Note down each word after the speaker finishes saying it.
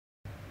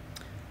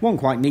One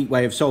quite neat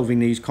way of solving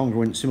these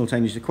congruent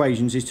simultaneous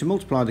equations is to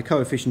multiply the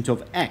coefficient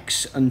of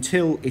x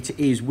until it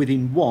is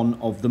within 1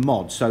 of the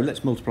mod. So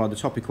let's multiply the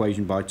top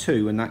equation by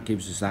 2, and that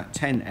gives us that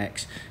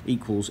 10x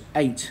equals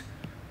 8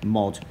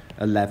 mod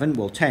 11.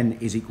 Well, 10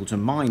 is equal to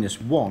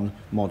minus 1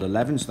 mod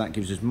 11, so that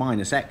gives us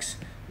minus x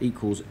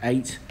equals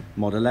 8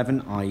 mod 11,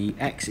 i.e.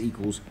 x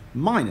equals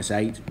minus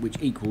 8, which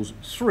equals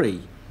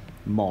 3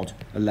 mod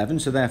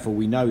 11. So therefore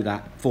we know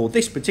that for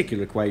this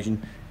particular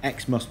equation,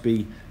 x must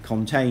be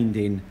contained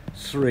in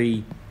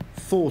 3,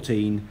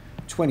 14,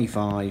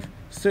 25,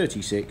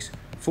 36,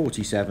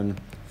 47,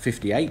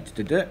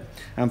 58.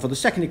 And for the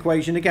second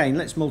equation, again,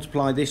 let's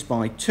multiply this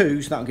by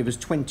 2, so that'll give us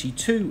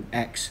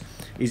 22x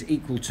is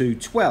equal to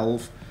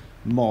 12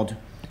 mod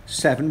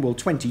 7. Well,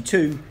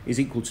 22 is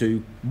equal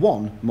to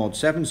 1 mod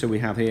 7, so we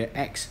have here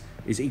x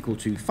is equal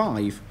to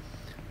 5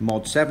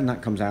 mod 7.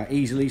 That comes out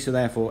easily, so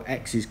therefore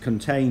x is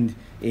contained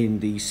in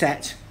the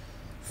set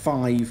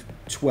 5,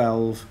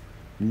 12,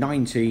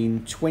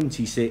 19,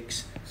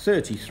 26,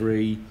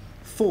 33,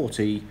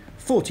 40,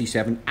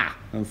 47,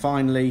 and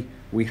finally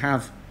we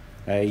have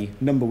a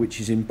number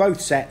which is in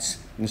both sets,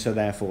 and so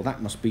therefore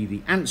that must be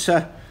the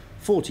answer,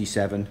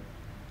 47,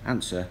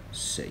 answer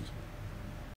C.